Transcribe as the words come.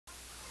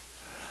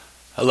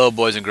Hello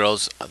boys and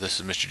girls, this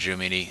is Mr.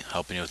 Giomini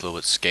helping you with a little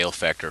bit scale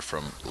factor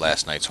from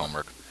last night's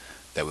homework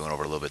that we went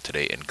over a little bit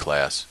today in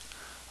class.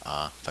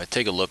 If I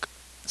take a look,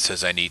 it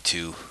says I need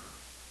to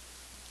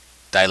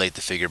dilate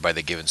the figure by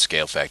the given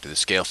scale factor. The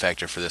scale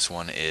factor for this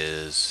one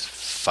is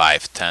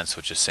 5/10,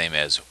 which is same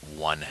as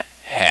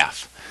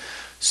 1/2.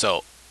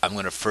 So I'm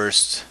going to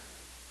first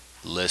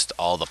list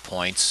all the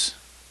points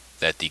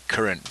that the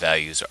current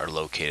values are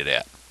located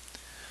at.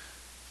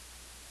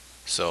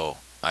 So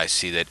I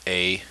see that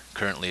A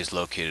currently is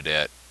located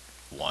at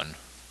 1,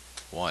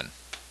 1.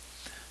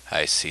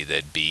 I see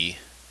that B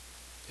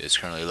is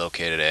currently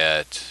located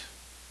at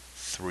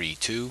 3,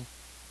 2.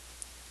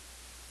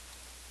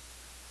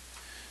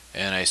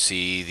 And I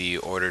see the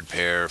ordered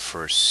pair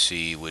for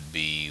C would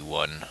be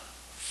 1,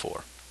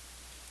 4.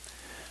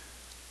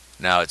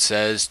 Now it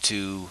says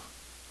to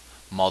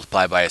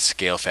multiply by a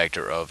scale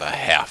factor of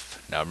 1/2.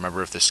 Now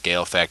remember, if the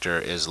scale factor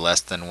is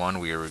less than 1,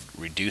 we are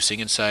reducing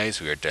in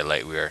size. We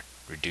are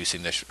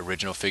reducing the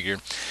original figure.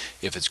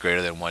 If it's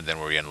greater than 1, then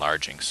we're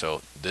enlarging.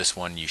 So this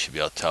one, you should be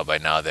able to tell by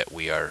now that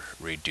we are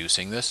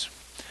reducing this.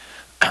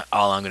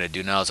 All I'm going to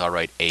do now is I'll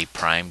write A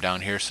prime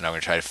down here. So now I'm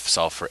going to try to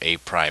solve for A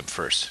prime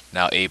first.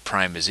 Now A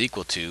prime is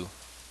equal to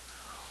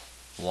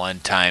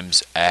 1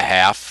 times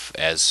 1/2,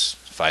 as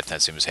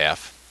 5/10 same as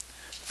half,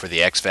 for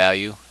the x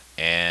value,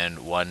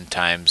 and 1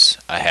 times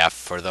 1/2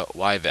 for the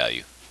y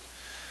value.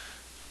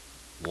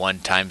 1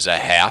 times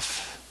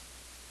 1/2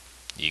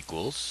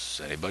 equals,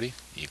 anybody?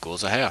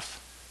 Equals 1/2.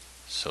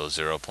 So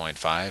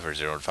 0.5 or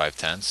 0 and 5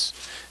 tenths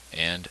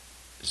and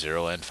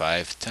 0 and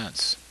 5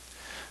 tenths.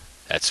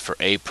 That's for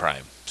A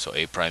prime. So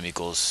A prime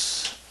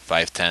equals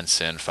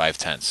 5/10 and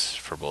 5/10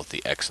 for both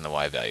the x and the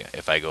y value.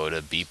 If I go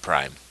to B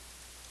prime,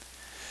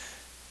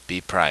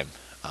 B prime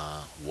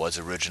was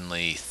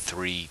originally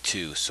 3,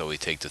 2. So we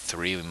take the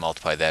 3, we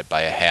multiply that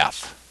by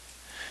 1/2.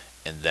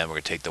 And then we're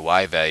going to take the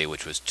y value,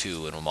 which was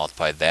 2, and we'll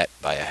multiply that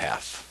by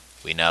 1/2.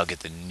 We now get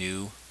the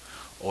new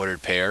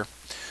ordered pair.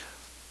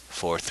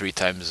 For 3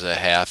 times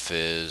 1/2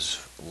 is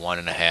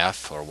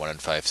 1.5, or 1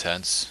 and 5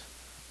 tenths.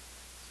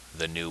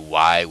 The new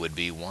y would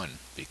be 1,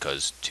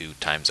 because 2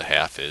 times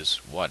 1/2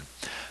 is 1.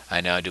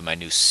 I now do my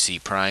new C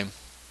prime.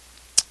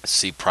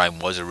 C prime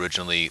was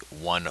originally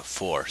 1,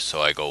 4,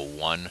 so I go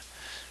 1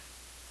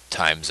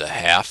 times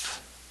 1/2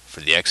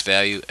 for the x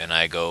value, and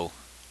I go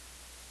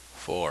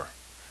 4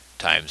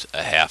 times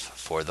 1/2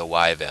 for the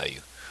y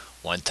value.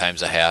 1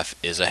 times 1/2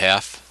 is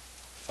 1/2,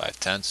 5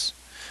 tenths,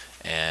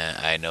 and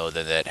I know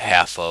that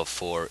 1/2 of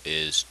 4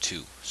 is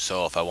 2.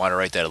 So if I want to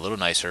write that a little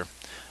nicer,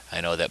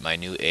 I know that my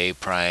new A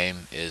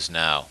prime is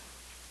now,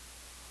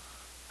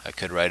 I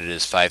could write it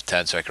as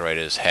 5/10, or I could write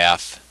it as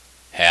 1/2,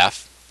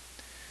 1/2.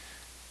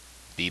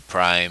 B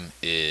prime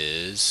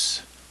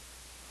is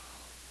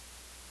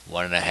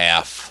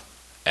 1.5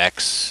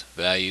 x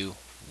value,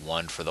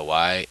 1 for the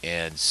y,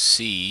 and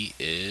C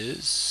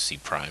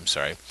prime,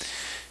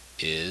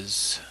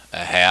 is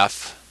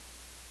 1/2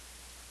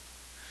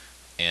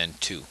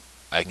 and 2.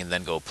 I can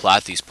then go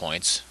plot these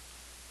points.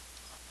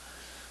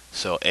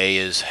 So A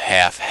is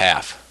 1/2,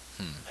 1/2.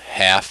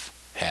 1/2,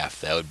 1/2.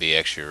 That would be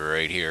actually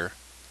right here.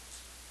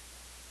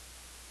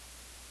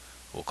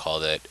 We'll call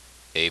that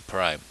A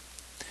prime.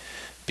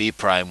 B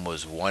prime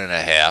was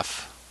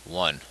 1.5,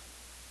 1.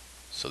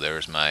 So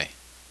there's my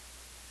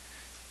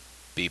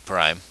B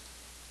prime.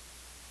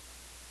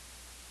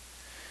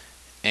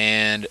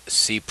 And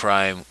C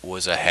prime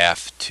was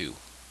 1/2, 2.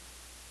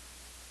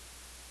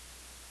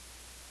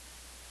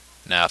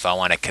 Now if I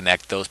want to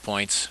connect those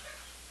points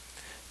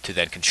to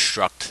then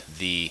construct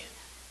the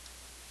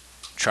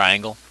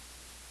triangle,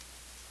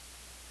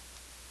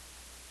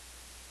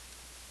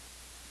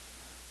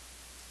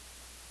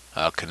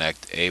 I'll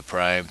connect A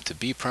prime to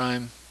B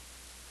prime,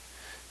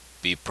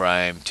 B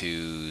prime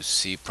to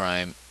C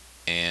prime,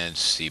 and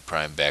C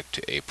prime back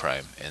to A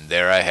prime. And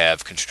there I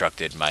have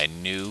constructed my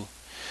new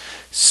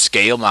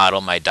scale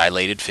model, my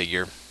dilated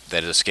figure,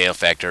 that is a scale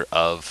factor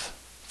of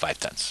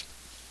 5/10.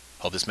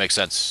 Hope this makes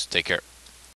sense. Take care.